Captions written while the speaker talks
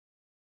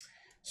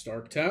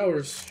Stark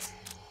Towers.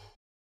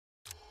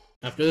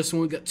 After this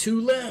one, we got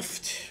 2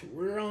 left.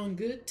 We're on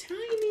good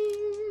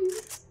timing.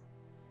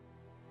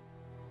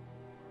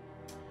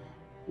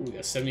 Ooh, we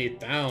got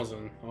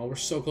 78,000. Oh, we're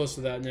so close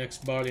to that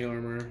next body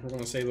armor. We're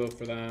gonna save up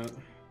for that.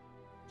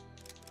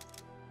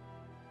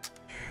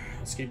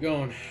 Let's keep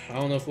going. I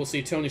don't know if we'll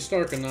see Tony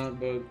Stark or not,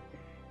 but...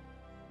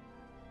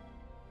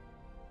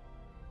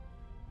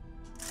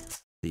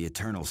 The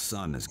Eternal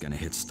Sun is gonna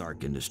hit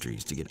Stark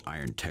Industries to get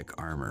Iron Tech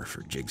armor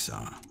for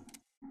Jigsaw.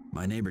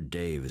 My neighbor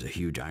Dave is a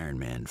huge Iron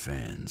Man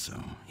fan, so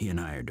he and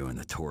I are doing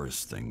the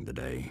tourist thing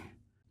today.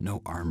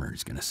 No armor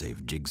is gonna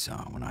save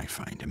Jigsaw when I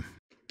find him.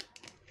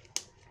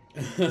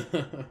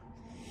 And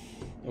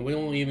we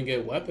don't even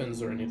get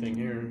weapons or anything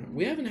here.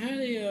 We haven't had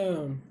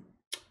a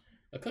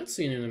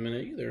cutscene in a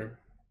minute either.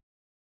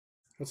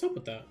 What's up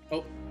with that?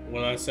 Oh, what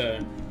did I say?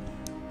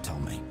 Tell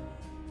me.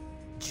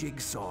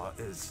 Jigsaw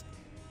is,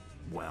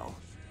 well,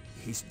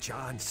 he's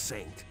John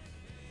Saint.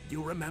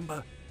 You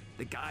remember?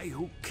 The guy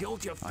who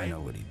killed your family? I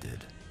know what he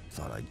did.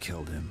 Thought I'd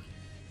killed him.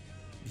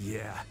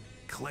 Yeah,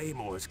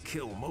 claymores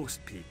kill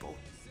most people.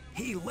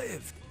 He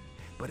lived,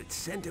 but it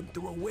sent him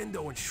through a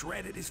window and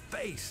shredded his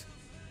face.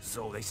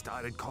 So they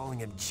started calling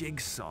him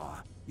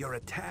Jigsaw. Your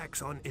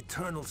attacks on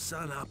Eternal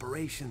Sun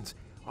operations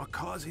are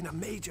causing a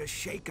major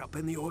shakeup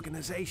in the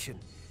organization.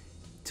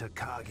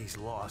 Takagi's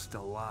lost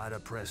a lot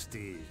of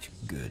prestige.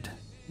 Good.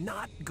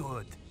 Not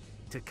good.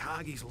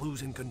 Takagi's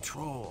losing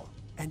control,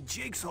 and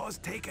Jigsaw's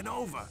taken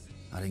over.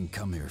 I didn't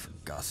come here for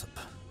gossip.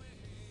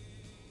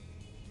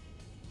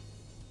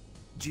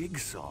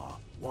 Jigsaw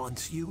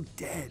wants you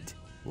dead.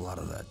 A lot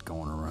of that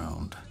going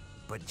around.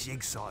 But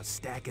Jigsaw's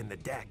stacking the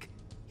deck.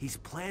 He's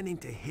planning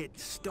to hit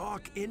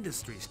Stark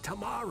Industries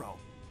tomorrow.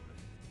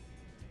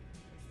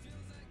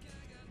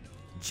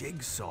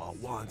 Jigsaw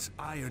wants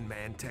Iron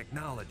Man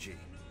technology.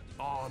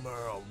 Armor,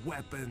 or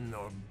weapon,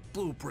 or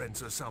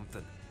blueprints or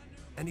something.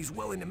 And he's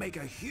willing to make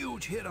a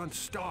huge hit on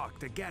Stark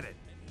to get it.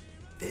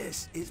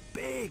 This is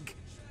big.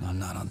 I'm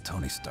not on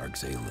Tony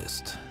Stark's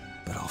A-list,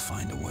 but I'll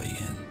find a way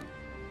in.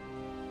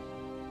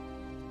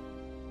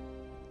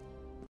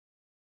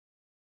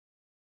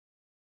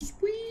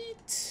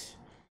 Sweet.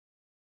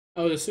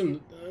 I would assume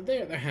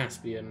there has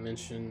to be a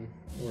mention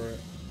or.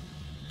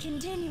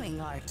 Continuing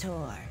our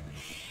tour.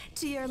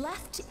 To your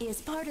left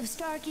is part of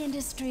Stark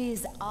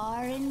Industries'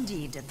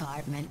 R&D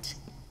department.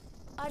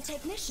 Our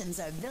technicians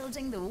are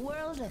building the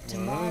world of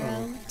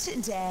tomorrow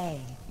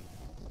today.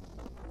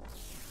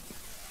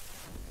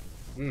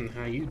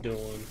 How you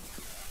doing?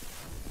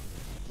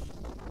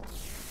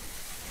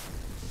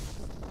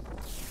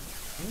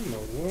 What in the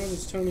world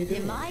is Tony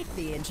doing? You might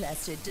be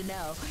interested to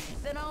know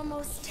that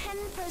almost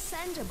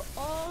 10% of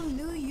all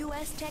new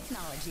U.S.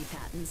 technology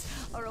patents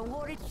are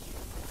awarded.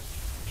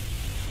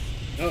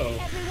 Uh-oh.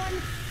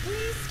 Everyone,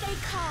 please stay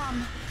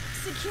calm.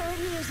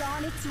 Security is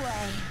on its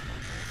way.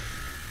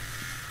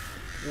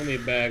 Let me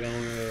bag on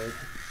it.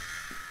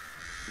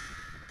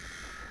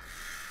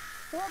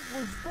 What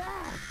was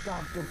that,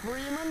 Dr.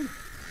 Freeman?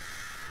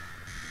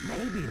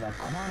 Maybe the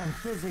quantum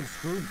physics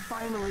group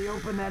finally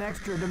opened that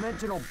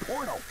extra-dimensional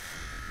portal.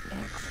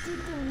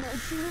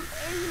 Extra-dimensional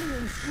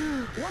aliens.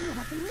 Wonder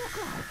what they look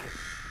like.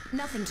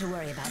 Nothing to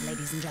worry about,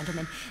 ladies and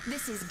gentlemen.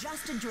 This is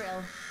just a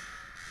drill.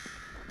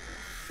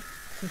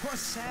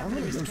 What's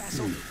happening, Miss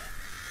Castle?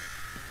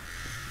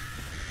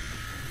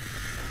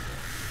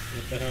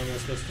 What the hell am I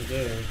supposed to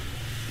do?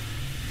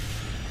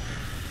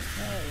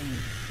 Hey,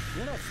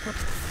 you're not supposed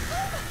to...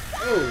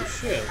 Oh,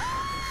 shit.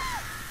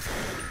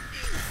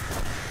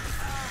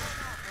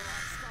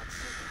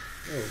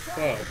 Oh,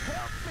 fuck.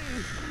 Help me!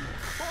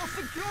 Oh,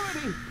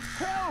 security!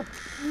 Help!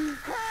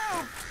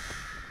 Help!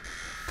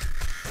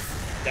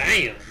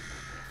 Damn!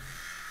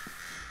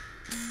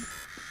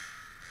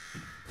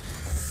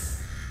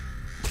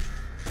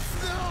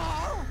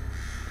 No!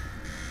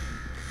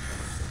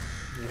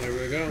 Here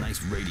we go.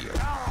 Nice radio.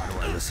 How do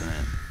I listen in?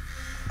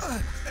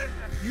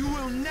 You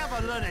will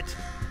never learn it!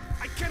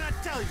 I cannot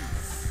tell you!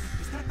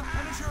 Is that the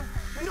Punisher?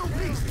 No,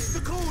 please!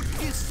 The code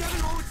is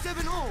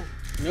 7070!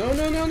 No,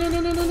 no, no, no, no,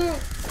 no, no, no!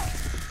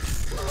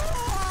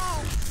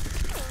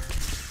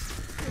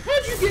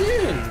 How'd you get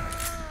in?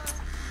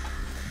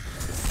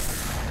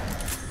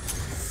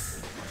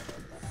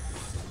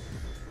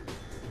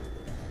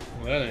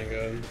 Well, that ain't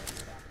good.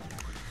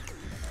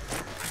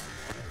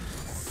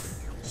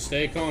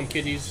 Stay calm,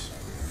 kiddies.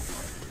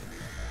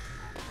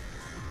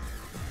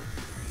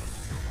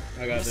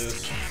 I got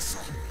this.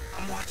 Castle,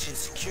 I'm watching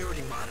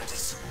security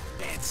monitors.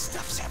 Bad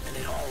stuff's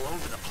happening all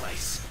over the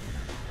place.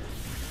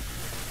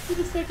 Who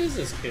the fuck is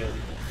this kid?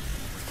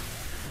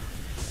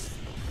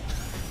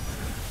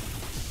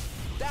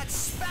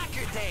 That's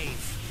Spacker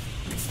Dave.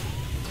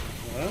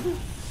 What?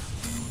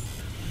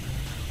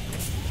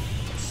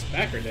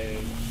 Spacker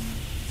Dave.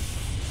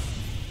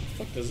 What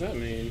the fuck does that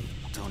mean?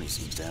 Tony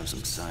seems to have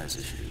some size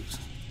issues.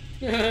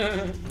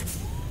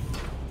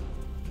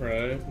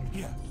 Right.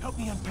 Here, help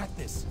me unpack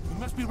this. We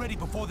must be ready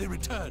before they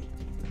return.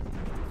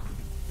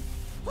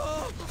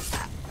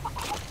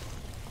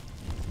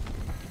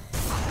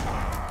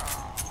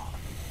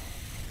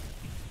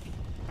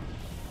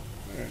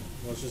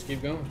 let's just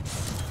keep going.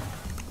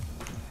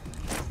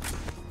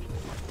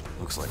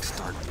 Looks like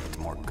Stark needs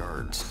more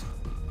guards.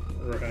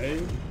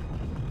 Right.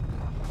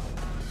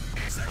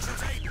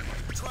 Sections 8,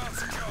 12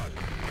 secured.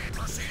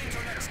 Proceeding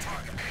to next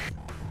target.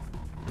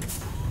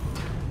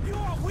 You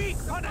are weak,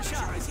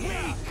 Punisher!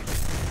 Weak!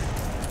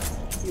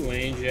 You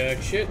ain't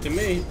jack shit to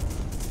me.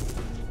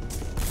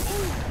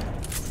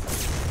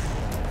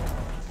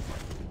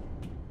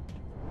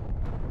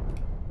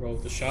 Roll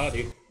with the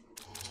shoddy.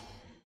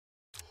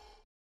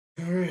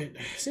 Alright,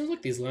 seems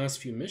like these last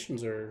few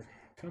missions are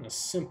kind of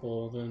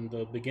simple than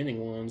the beginning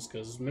ones,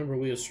 because remember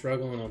we were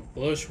struggling on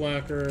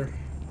Bushwhacker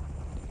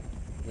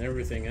and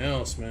everything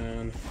else,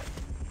 man.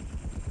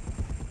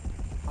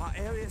 Our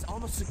area is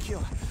almost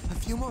secure. A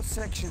few more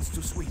sections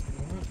to sweep.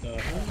 What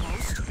the hell?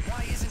 Almost?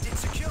 Why isn't it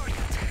secure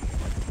yet?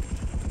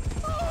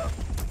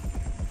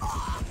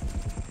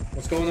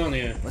 What's going on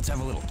here? Let's have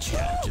a little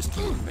chat, just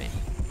you and me.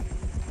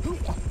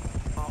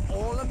 Are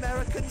all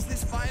Americans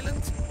this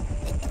violent?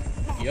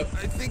 Yep.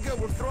 I think I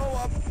will throw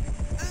up.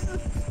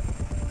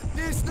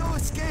 There's no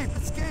escape.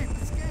 Escape.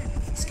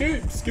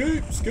 Escape,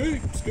 escape,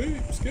 escape,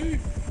 escape, escape.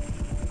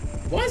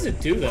 Why does it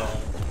do that?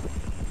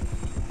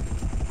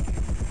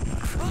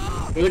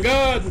 With a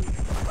gun!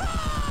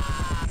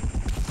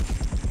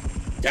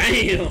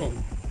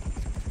 Damn!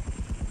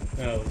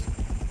 That was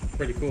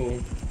pretty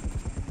cool.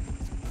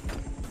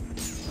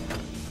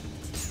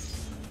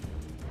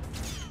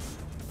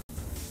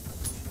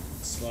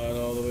 Slide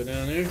all the way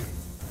down here.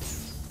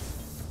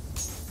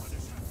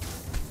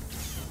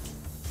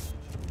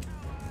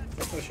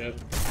 Push it.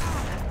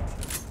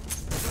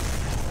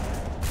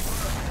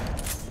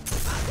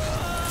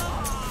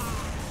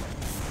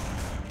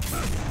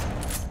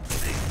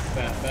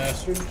 Fat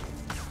bastard.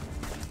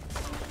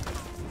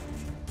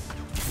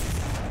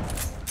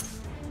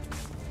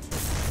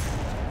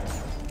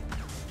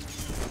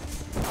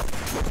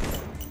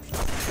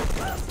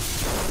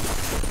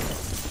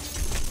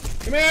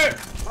 Come here!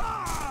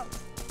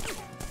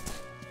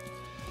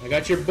 I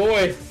got your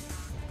boy.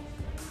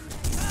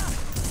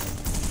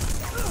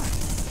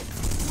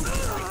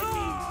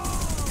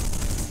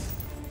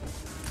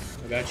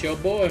 I got your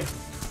boy. Makes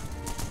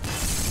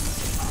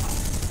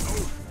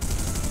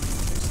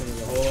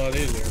things a whole lot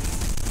easier.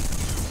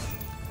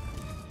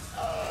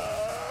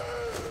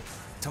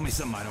 Tell me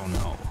something I don't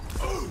know.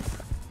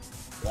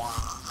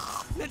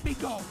 Let me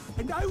go,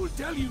 and I will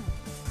tell you.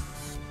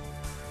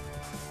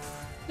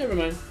 Never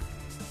mind.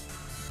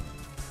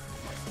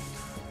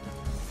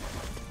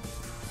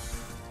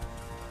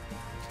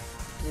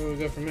 Where do we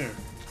go from here?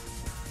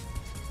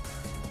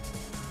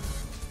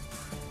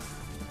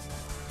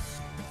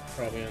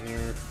 Probably in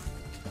there.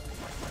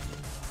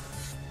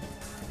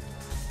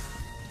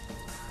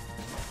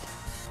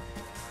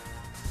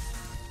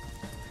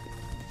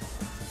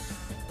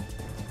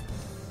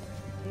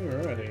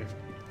 Alrighty.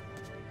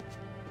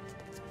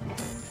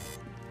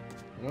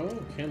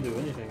 Well, can't do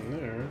anything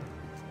there.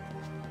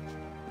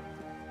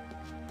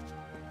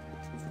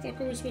 What the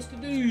fuck are we supposed to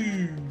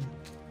do?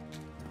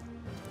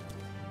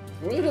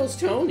 Where the hell's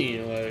Tony?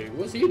 Like,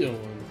 what's he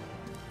doing?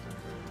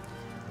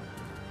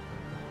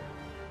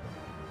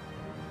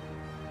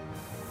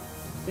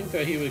 I think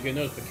that he would get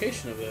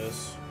notification of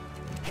this.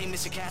 Hey,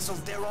 Mr. Castle,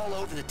 they're all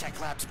over the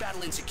tech labs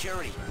battling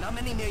security. Not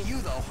many near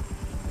you, though.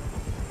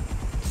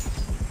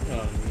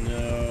 Oh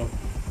no.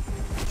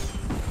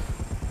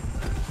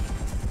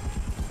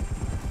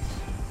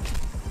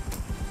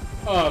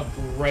 Oh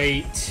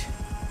great.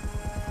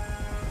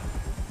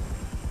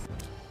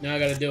 Now I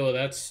gotta deal with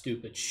that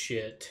stupid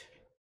shit.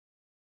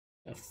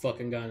 That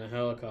fucking guy in a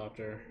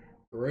helicopter.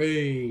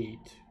 Great.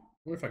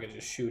 I wonder if I could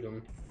just shoot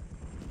him.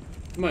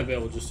 I might be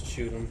able just to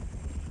shoot him.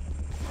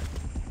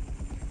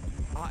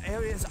 Our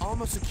area is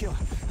almost secure.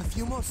 A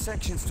few more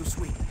sections to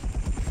sweep.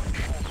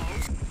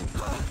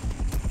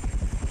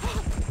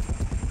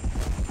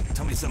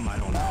 Tell me something I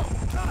don't know.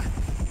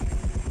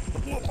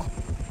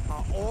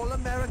 Are all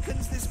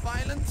Americans this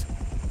violent?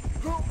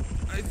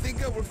 I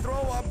think I will throw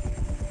up.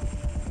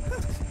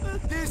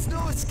 There's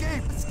no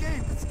escape.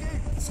 Escape.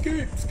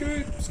 Escape,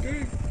 escape,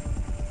 escape.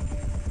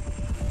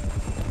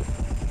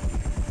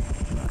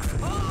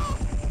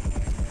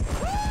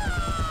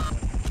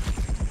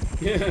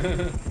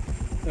 Yeah,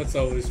 that's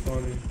always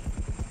funny.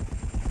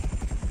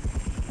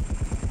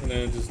 And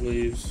then it just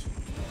leaves.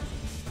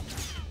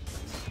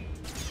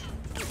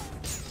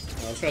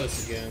 I'll try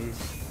this again.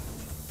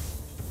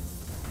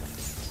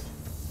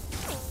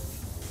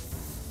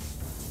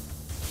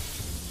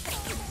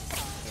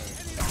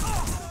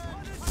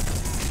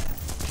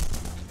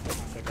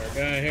 Pick our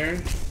guy here.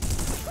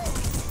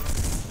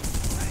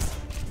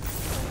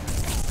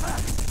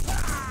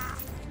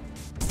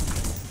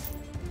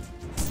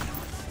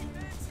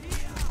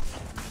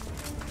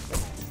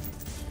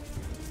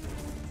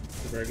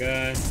 Pick our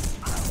guy.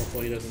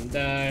 Hopefully he doesn't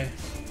die.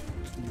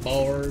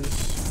 Bars.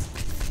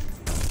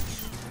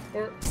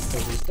 Or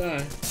at least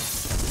die.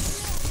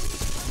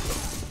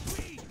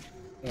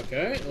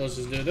 Okay, let's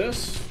just do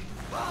this.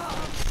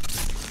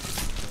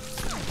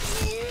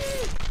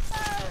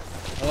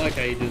 I like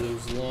how you do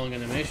those long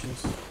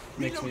animations.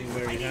 Makes me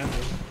very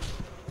happy.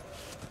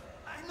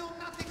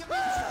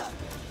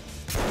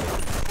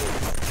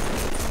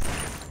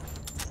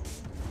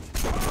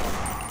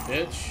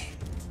 bitch.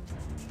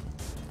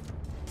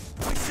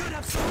 I should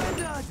have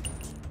surrendered!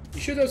 You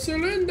should have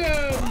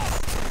surrendered!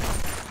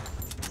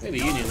 Maybe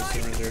you need to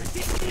surrender.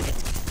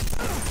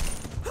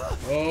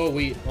 Oh,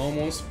 we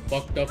almost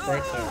fucked up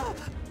right there.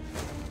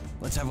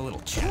 Let's have a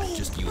little chat,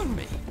 just you and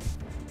me.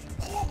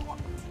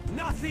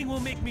 Nothing will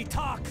make me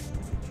talk.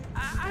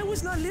 I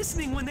was not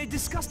listening when they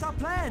discussed our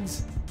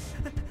plans.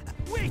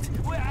 Wait,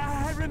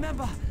 I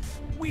remember.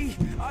 We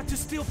are to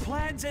steal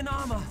plans and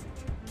armor.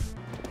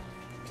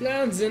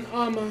 Plans and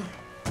armor.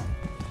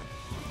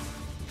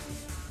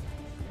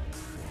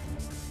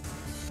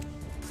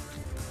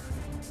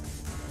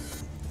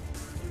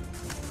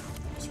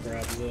 Let's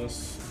grab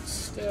this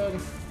instead.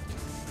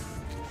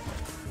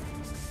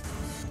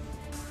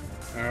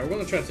 Alright, we're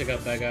gonna try to take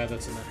out that guy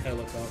that's in the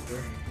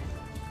helicopter.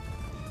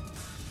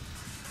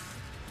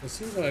 It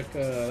seems like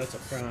that's a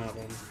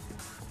problem.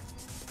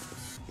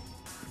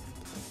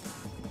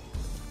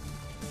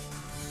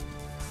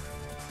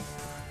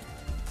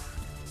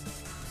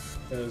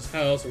 Because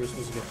how else are we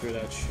supposed to get through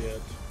that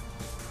shit?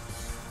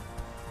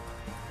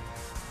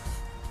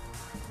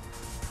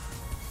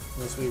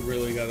 Unless we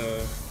really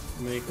gotta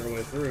make our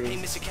way through. Hey,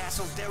 Mr.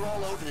 Castle, they're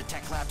all over the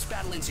tech labs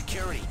battling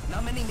security.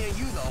 Not many near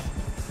you, though.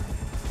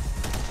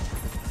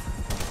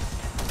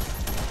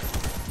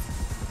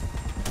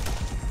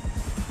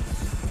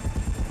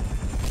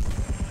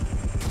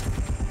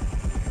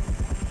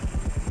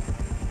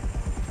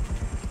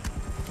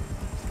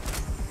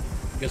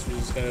 Guess we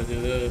just gotta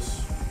do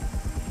this.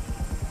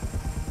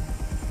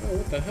 Oh,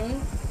 what the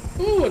hell?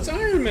 Oh, it's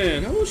Iron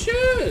Man! Oh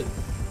shit!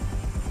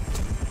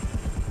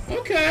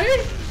 Okay!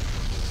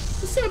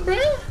 What's up, bro?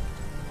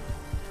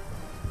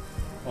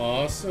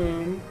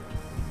 Awesome.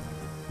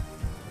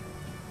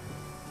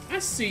 I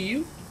see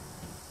you.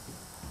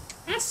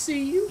 I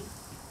see you.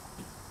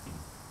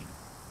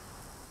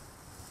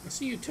 I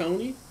see you,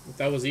 Tony. If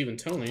that was even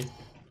Tony.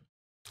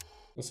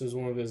 This is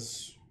one of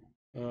his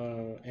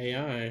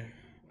AI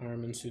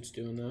Iron Man suits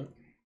doing that.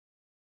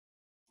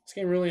 This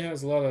game really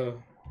has a lot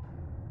of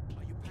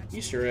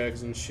Easter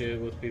eggs and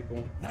shit with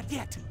people. Not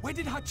yet. Where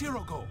did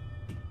Hachiro go?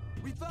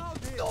 We found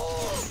him.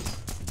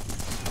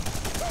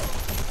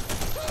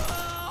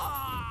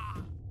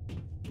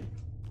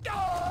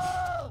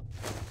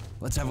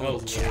 Let's have a little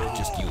chat,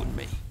 just you and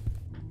me.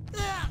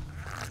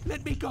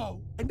 Let me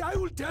go, and I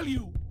will tell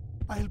you.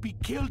 I'll be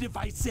killed if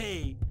I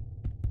say.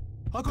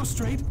 I'll go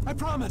straight. I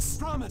promise.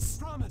 Promise.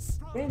 Promise.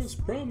 Promise,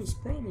 promise,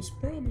 promise,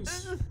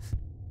 promise.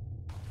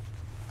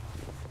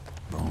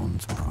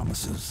 Bones,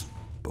 promises,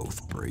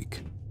 both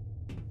break.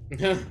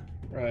 Right.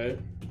 Alright,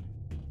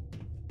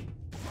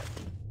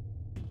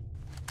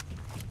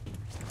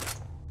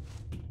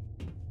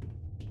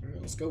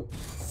 let's go.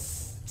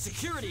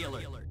 Security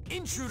alert.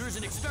 Intruders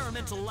in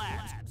experimental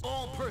labs.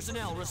 All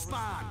personnel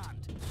respond.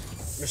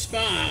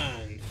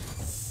 Respond!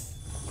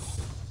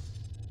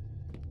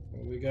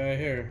 What we got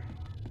here?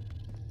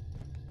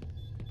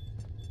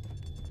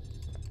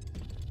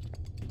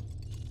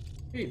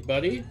 Hey,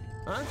 buddy.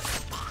 Huh?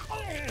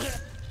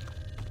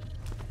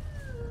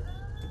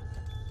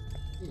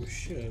 Oh,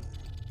 shit.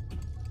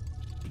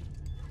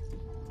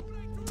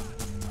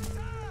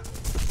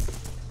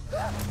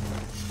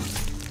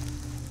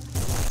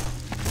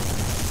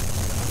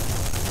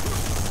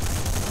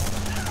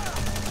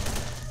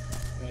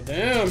 God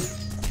damn!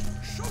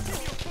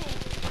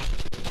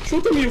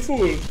 Shoot him, you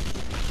fool!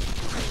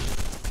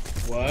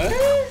 What?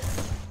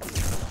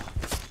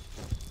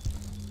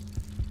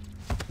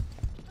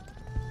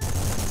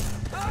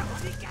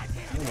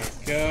 Oh my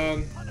god.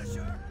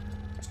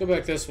 Let's go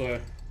back this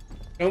way.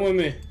 Come with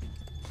me.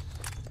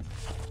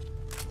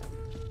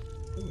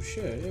 Oh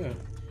shit, yeah.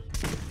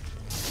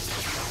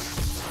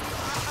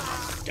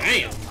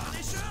 Damn!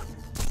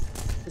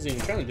 Wasn't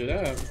even trying to do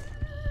that.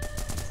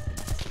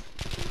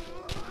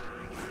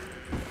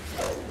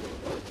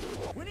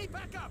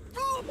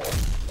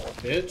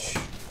 Bitch.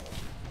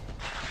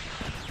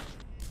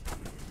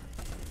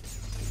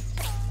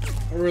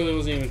 I really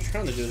wasn't even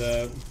trying to do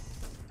that.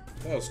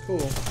 That was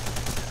cool.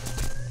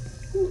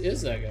 Who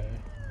is that guy?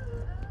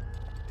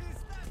 Is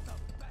that the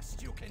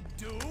best you can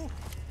do?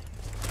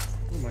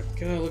 Oh my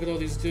god, look at all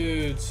these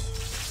dudes.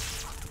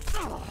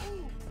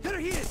 There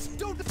he is!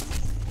 Don't.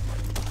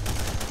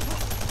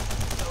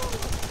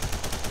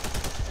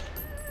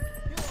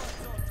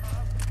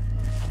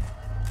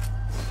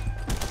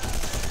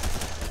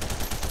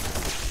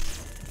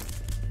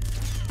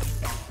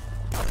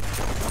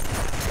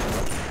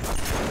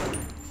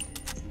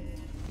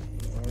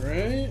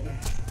 Alright.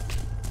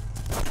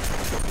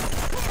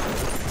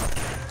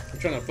 I'm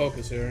trying to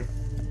focus here.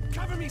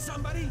 Cover me,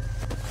 somebody!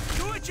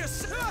 Do it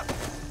yourself!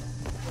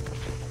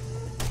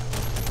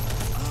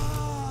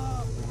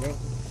 There we go.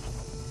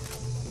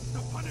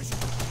 No punish.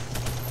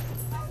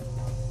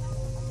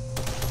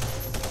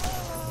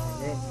 There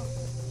we go.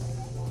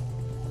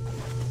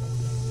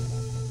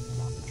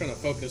 I'm trying to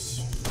focus.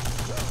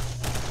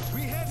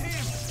 We have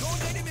him! Don't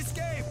let him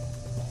escape!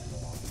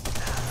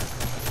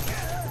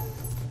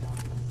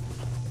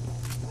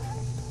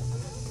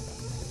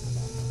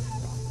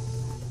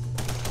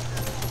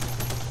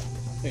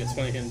 Hey, Yeah, it's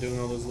funny him doing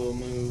all those little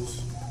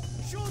moves.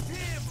 Shoot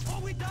him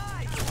or we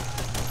die!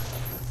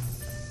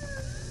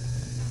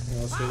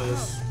 Yeah, let's do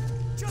this.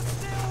 Just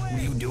stay away! What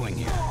are you doing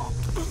here?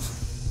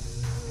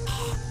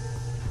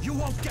 You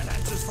won't get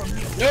answers from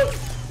me! Nope!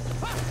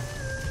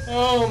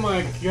 Oh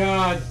my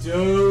god,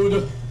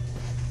 dude!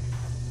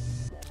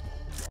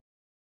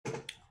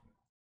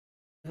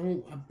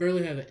 I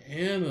barely have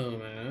ammo,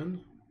 man.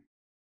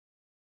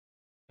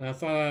 I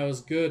thought I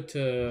was good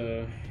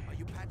to... Are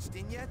you patched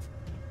in yet?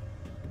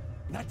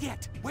 Not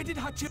yet. Where did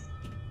Hachi...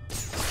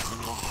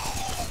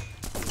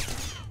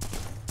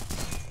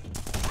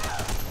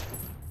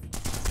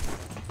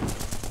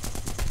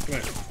 Come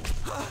here.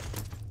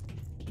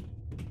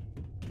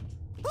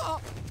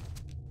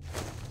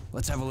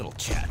 Let's have a little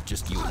chat,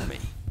 just you and me.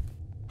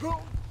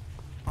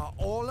 Are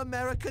all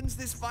Americans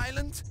this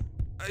violent?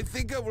 I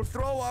think I will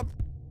throw up.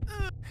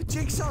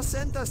 Jigsaw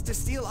sent us to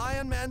steal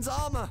Iron Man's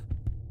armor.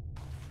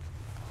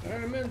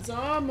 Iron Man's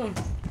armor!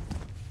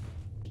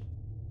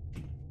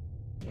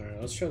 Alright,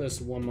 let's try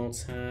this one more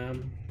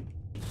time.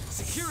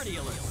 Security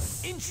alert!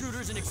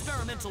 Intruders in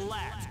experimental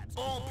labs.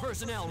 All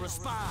personnel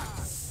respond.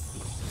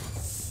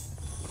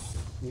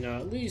 No,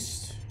 at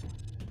least...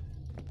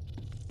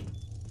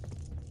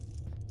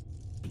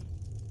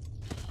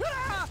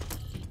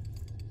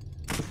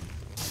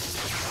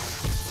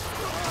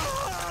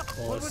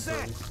 What was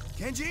that? Awesome.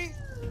 Kenji?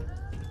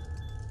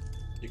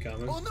 You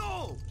coming? Oh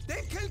no!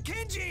 They killed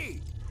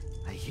Kenji!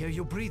 I hear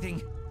you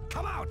breathing.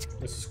 Come out!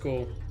 This is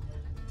cool.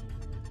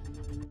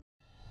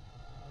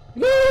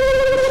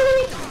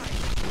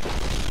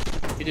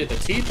 He did the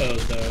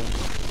T-pose though.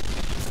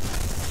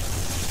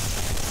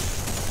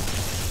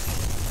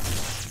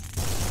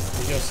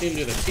 You'll see him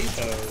do the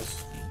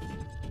T-pose.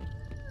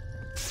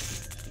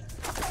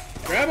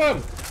 Grab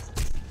him!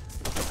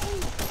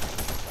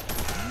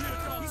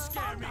 You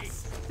scare me!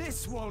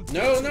 This won't...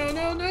 No, no,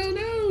 no, no,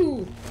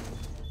 no!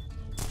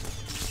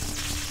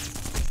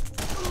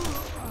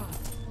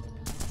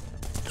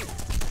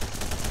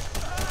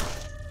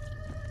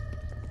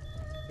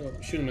 Oh,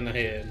 shoot him in the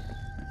head.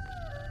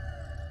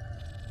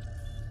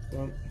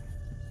 Well.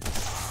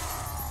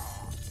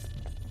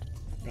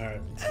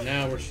 Alright,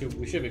 now we should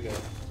be good.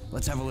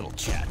 Let's have a little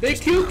chat. They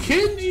killed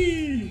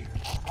Kenji!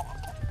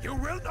 You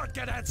will not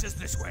get answers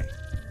this way.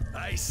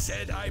 I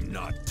said I'm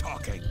not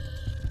talking.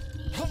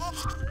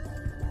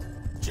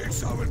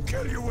 Jigsaw will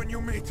kill you when you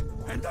meet,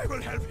 and I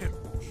will help him.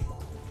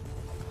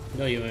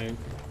 No, you ain't.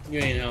 You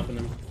ain't helping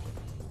him.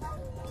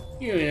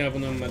 You ain't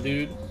helping him, my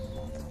dude.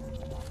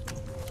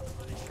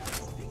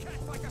 He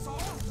can't fight us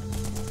all.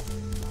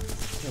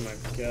 Oh my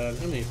god,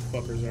 how many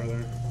fuckers are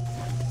there?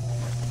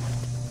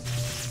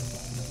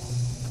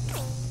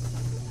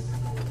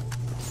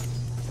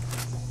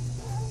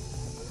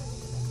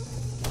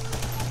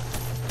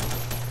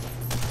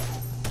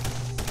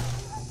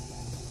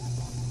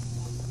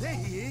 There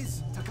he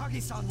is.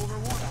 Takagi-san will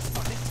reward us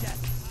for his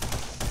death.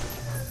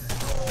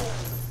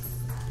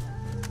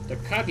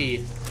 Takagi.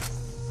 Is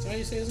that how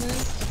you say his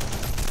name?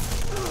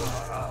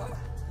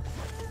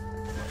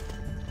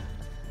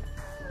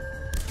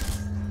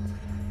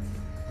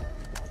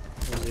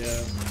 Where's he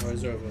at? Oh,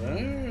 he's over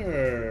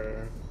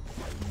there.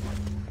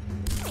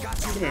 Got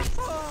you. Come here.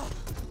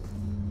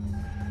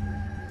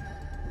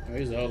 Oh,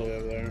 he's all the way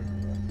over there.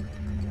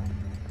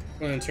 I'm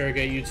gonna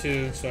interrogate you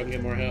too, so I can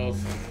get more health.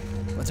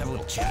 Let's have a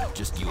little chat,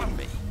 just you and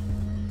me.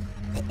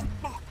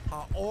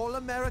 Are all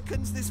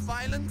Americans this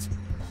violent?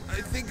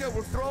 I think I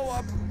will throw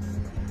up.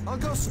 I'll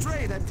go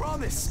straight, I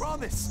promise.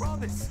 Promise,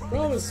 promise.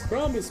 Promise,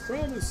 promise,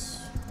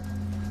 promise.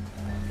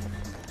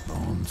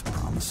 Bones,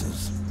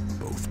 promises,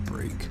 both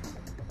break.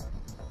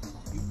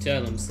 You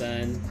tell him,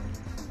 son.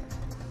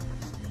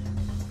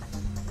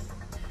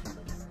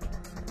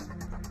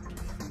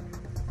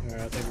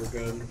 Alright, I think we're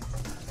good.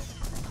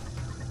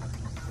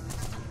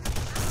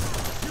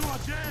 You are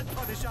dead,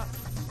 Punisher.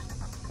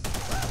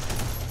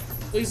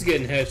 At least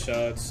getting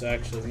headshots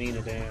actually mean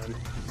a damn.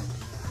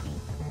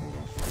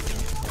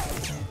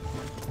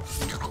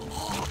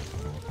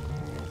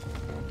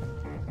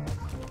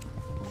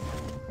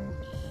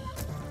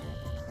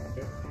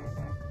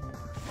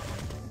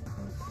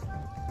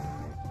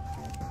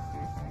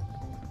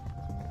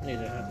 I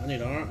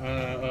need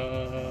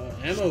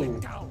ammo.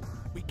 Down.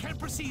 We can't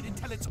proceed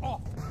until it's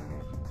off.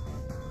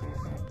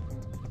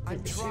 I'm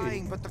proceed.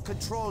 trying, but the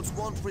controls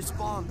won't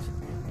respond.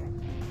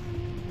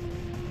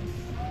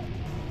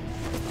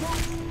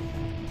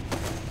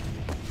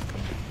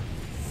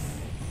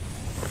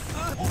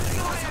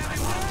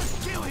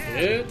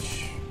 Bitch.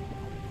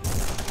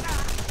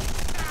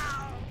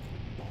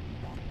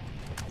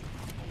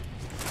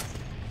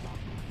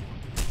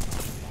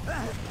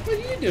 What are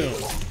you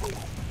doing?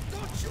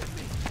 Don't shoot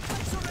me! I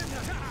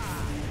surrender!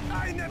 I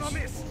never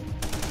miss!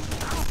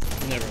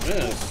 You never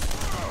miss.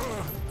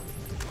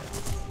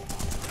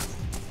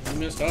 You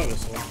missed,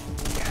 obviously.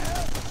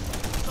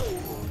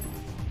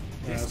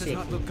 This does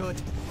not look good.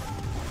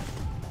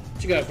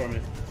 What you got for me?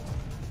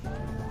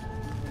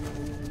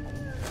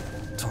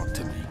 Talk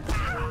to me.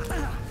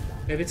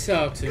 Baby,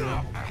 talk to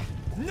me.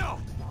 No!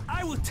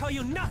 I will tell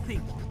you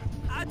nothing!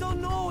 I I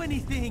don't know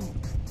anything.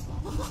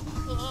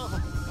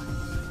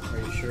 Are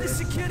you sure? The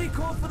security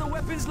code for the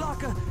weapons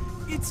locker.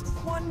 It's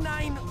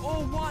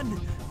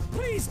 1901.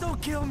 Please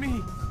don't kill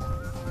me.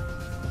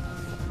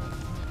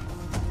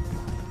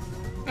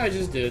 I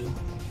just did.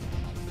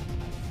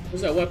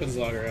 Where's that weapons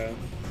locker at?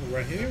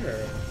 Right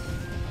here.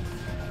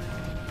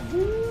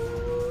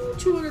 Woo,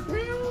 200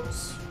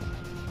 rounds?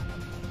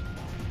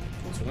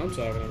 That's what I'm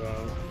talking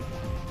about.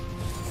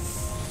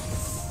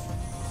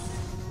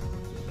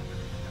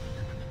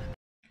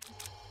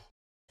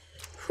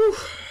 Whew.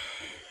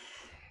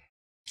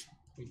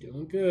 We're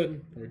doing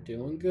good. We're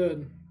doing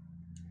good.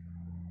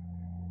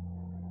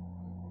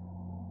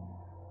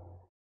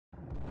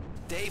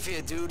 Dave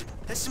here, dude.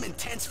 There's some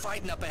intense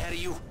fighting up ahead of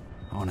you.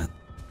 On it.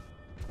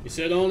 You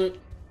said on it.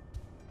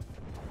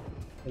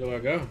 Where do I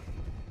go?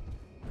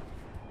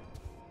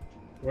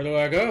 Where do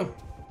I go?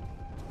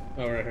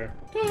 Oh, right here.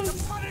 Oh,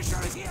 The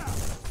Punisher is here.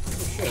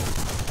 shit.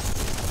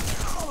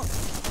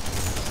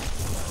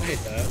 I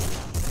hate that.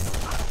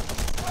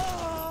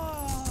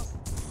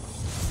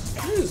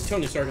 How does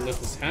Tony Stark let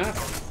this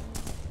happen?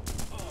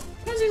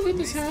 How does he let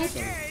this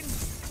happen?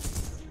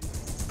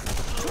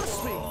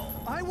 Trust me,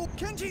 I will.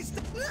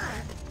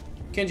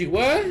 Kenji,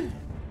 what?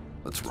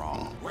 What's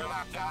wrong? We're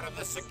locked out of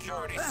the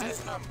security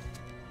system.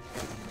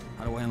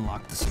 How do I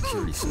unlock the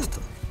security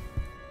system?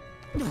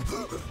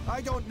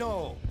 I don't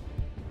know.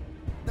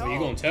 Well, you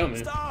gonna tell me?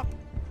 Stop!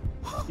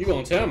 You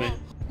gonna tell me?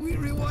 We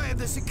rewired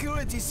the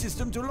security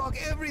system to lock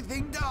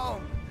everything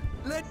down.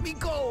 Let me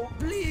go,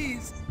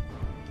 please.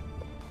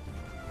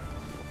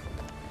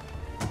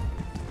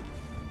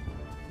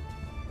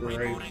 Great.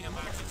 Rebooting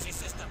emergency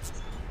systems.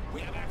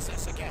 We have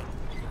access again.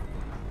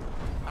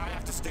 I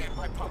have to stay at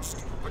my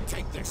post, but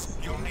take this.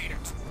 You'll need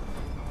it.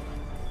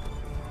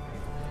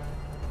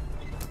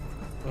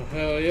 Oh,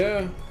 hell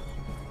yeah.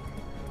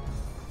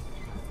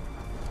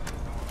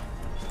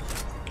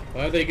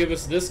 Why'd they give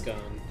us this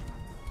gun?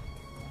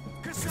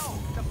 So,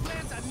 the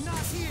plans are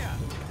not here,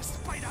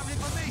 despite our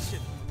information.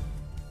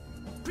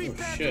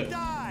 Prepare shit. to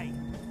die.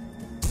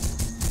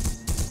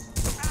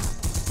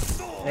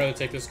 I'd rather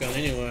take this gun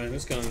anyway.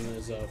 This gun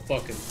is a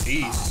fucking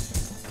beast.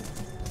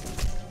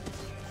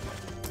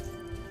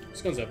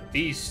 This gun's a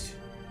beast.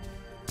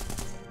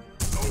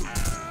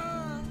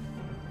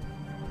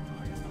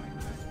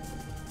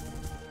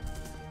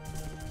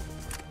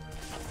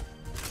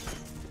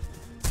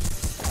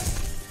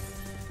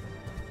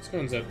 This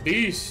gun's a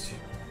beast.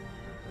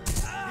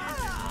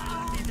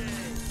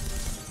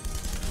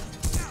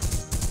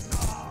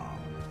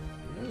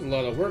 There's a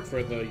lot of work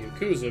for the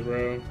Yakuza,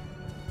 bro.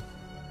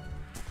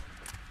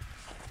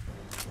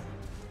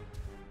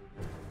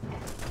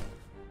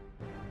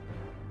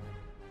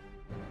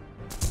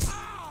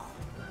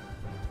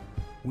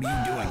 What are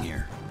you doing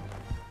here?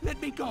 Let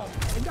me go,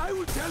 and I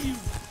will tell you.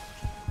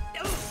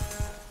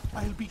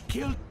 I'll be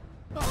killed.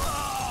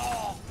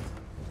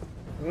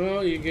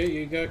 Well,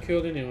 you got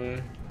killed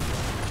anyway.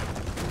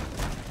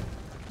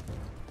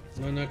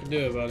 Nothing I can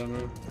do about it,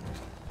 man.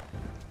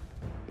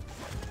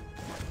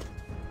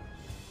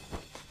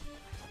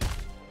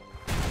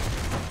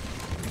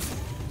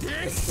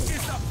 This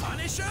is the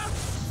Punisher?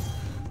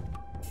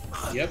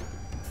 Yep.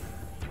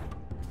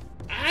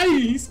 Aye,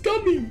 he's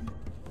coming!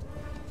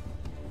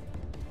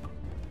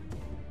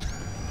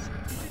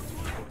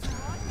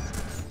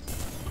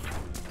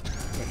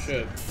 Oh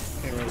shit.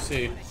 Can't really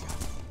see.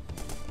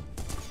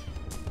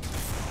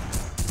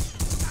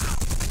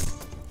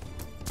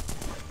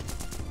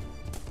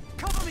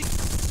 Cover me!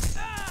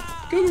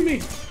 Cover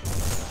me!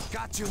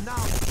 Got you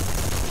now.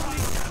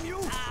 Damn you!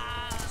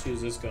 Let's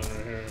use this gun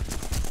right here.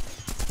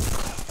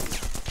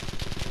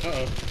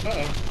 Uh-oh.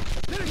 Uh-oh.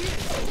 There he is!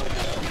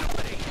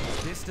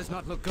 This does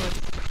not look good.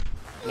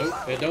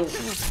 Nope, it don't.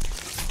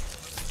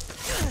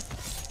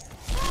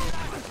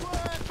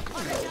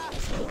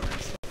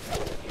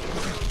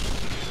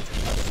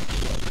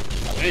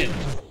 Damn.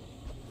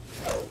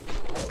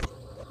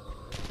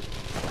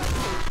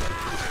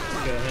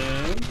 Got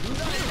him.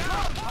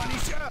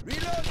 Punisher!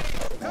 Reloading!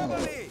 Cover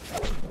me!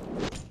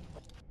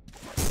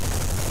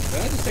 Did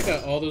I just take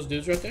out all those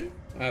dudes right there?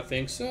 I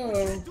think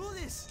so. Do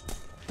this!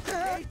 I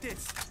hate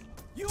this!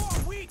 You are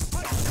weak,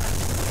 Punisher!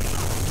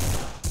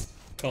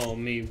 Call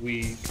me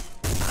weak.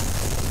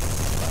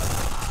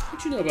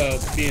 What you know about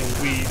being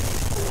weak?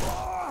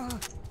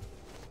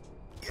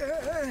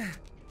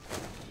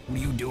 What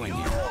are you doing Your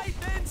here?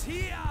 life ends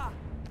here!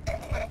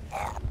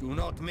 Do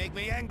not make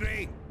me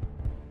angry!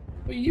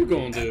 What you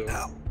gonna do?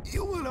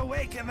 You will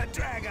awaken the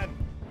dragon!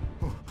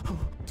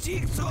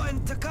 Jigsaw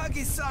and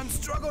Takagi-san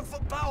struggled for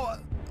power.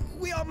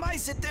 We are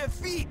mice at their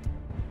feet.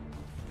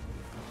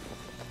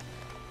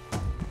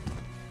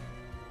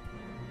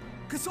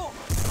 Kaso!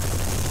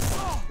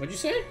 What'd you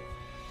say?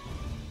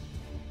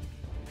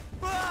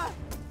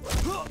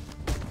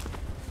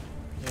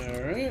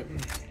 Alright.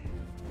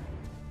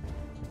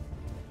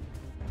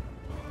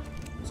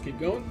 Let's keep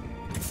going.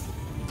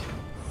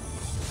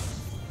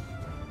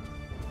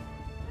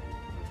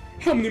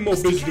 How many more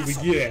bitches do we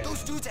get?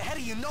 Those dudes ahead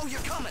of you know you're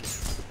coming.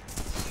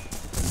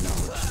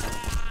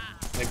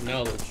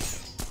 Acknowledge.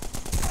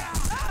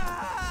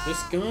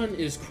 This gun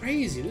is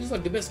crazy. This is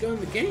like the best gun in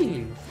the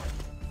game.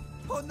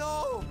 Oh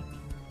no!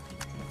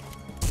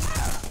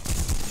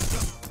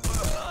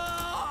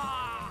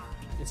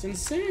 It's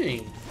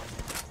insane.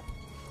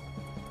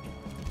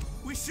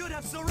 We should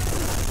have surrendered.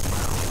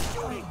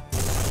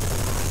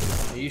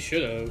 Yeah, you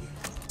should have.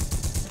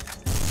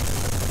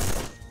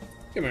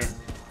 Come here.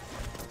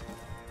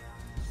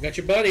 I got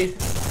your buddy.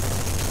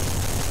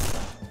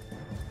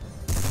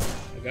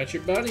 I got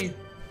your buddy.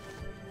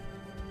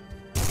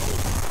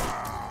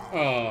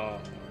 Oh.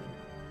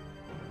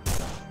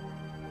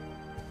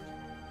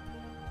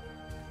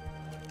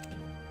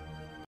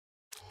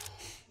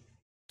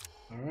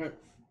 Alright.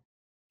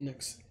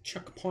 Next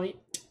checkpoint.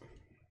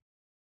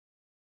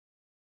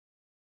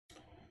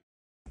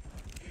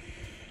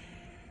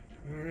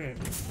 Alright.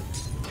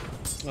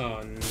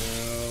 Oh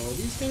no.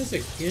 These guys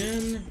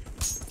again?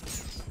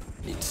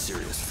 Need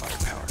serious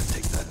firepower to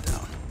take that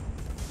down.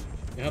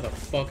 Yeah, how the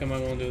fuck am I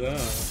gonna do that?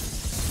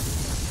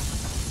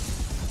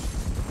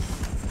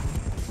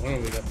 Why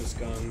don't we got this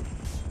gun?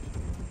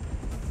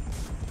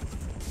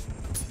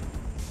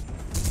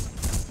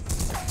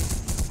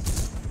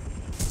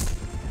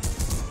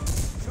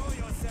 Show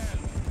yourself.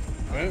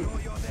 Right? I know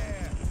you're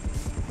there.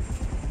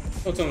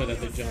 Don't tell me that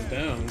they jumped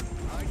down.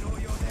 I know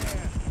you're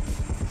there.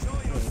 Show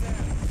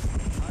yourself.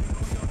 I know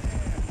you're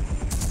there.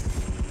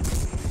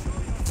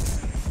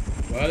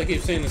 Why do they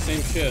keep saying the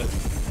same shit?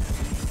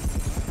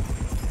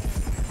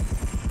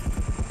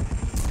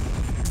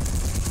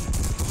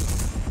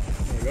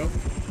 There we go.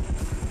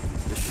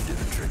 This should do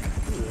the trick.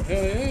 Ooh,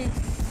 hell yeah.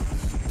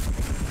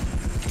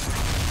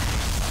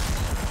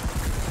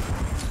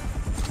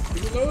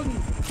 Keep reloading.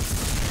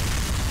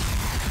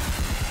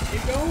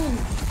 Keep going.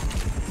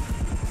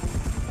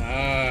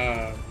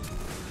 Ah.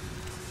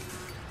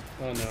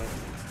 Oh no.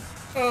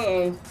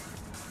 Uh-oh.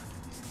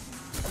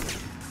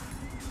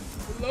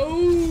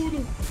 Reload.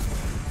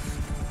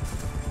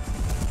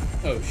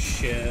 Oh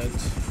shit.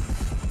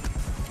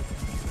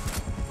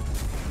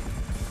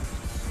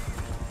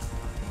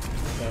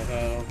 What the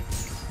hell?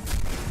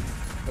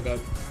 Oh god.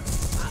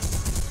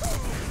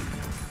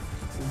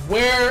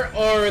 Where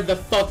are the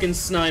fucking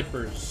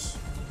snipers?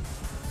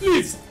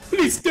 Please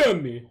tell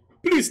me.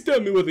 Please tell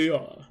me where they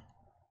are.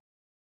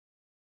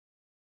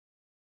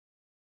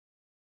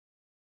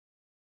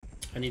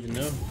 I need to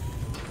know.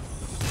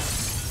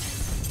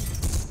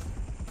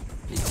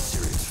 Need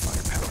serious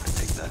firepower to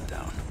take that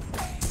down.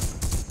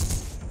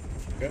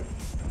 Okay.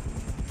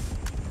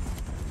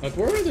 Like,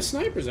 where are the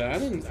snipers at?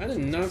 I did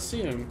not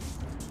see them.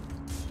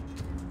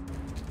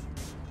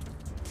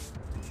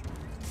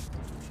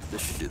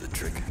 This should do the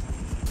trick.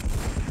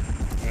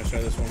 I'm gonna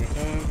try this one more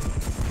time.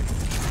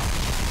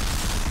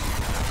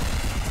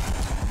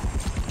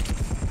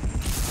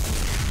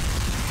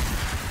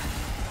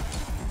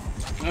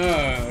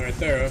 Ah, right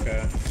there,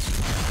 okay.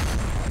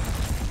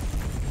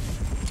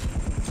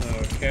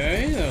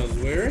 Okay, that was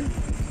weird.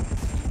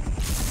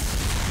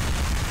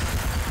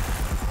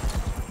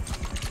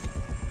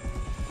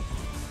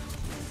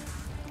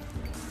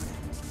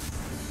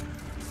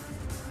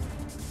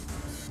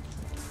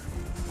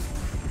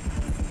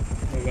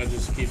 What if I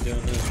just keep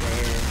doing this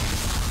right here?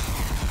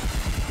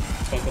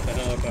 Fuck with the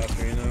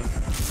helicopter, you know?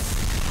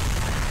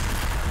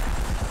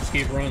 Just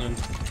keep running.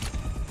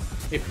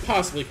 They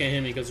possibly can't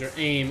hit me because their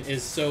aim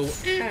is so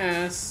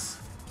ass.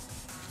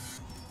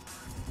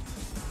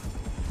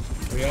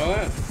 Where y'all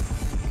at?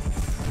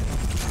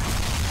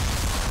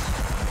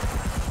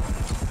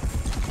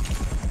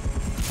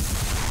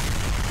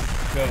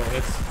 Go,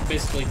 it's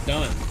basically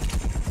done.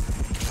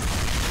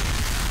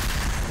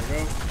 There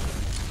we go.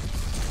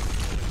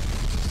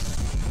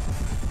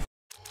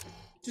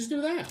 Just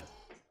do that.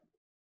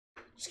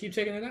 Just keep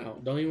taking it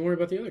out. Don't even worry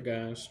about the other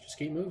guys. Just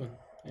keep moving.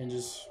 And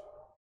just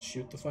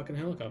shoot the fucking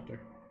helicopter.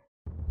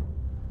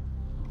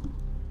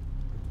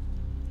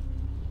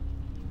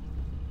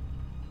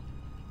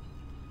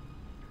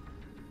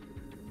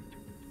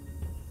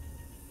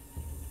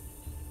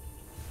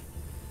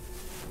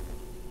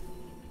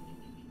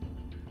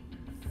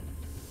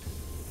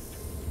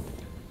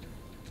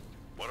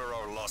 What are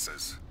our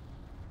losses?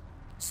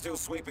 Still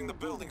sweeping the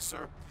building,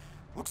 sir.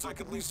 Looks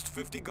like at least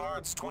 50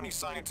 guards, 20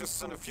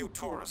 scientists, and a few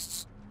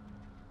tourists.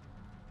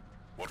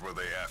 What were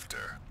they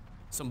after?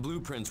 Some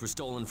blueprints were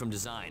stolen from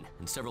design,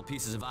 and several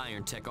pieces of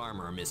iron tech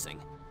armor are missing.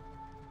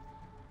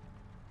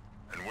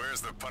 And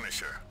where's the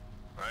Punisher?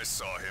 I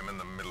saw him in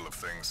the middle of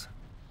things.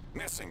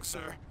 Missing,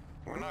 sir.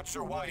 We're not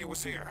sure why he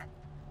was here.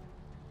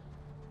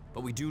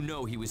 But we do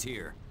know he was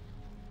here.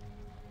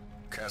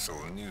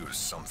 Castle knew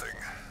something.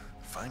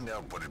 Find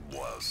out what it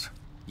was.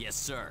 Yes,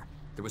 sir.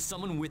 There was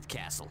someone with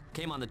Castle,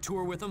 came on the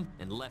tour with him,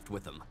 and left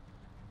with him.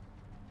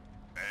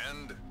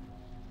 And?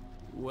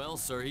 Well,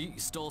 sir, he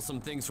stole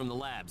some things from the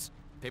labs.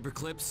 Paper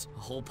clips, a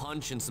hole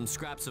punch, and some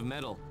scraps of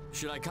metal.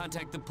 Should I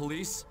contact the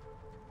police?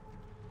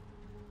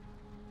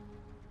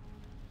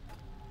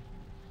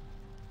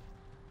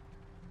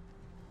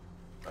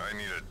 I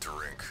need a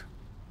drink.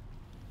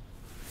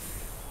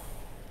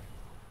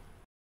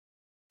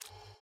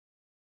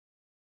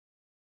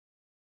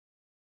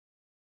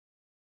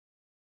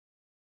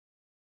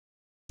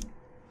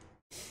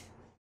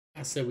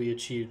 I said we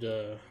achieved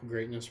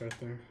greatness right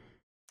there.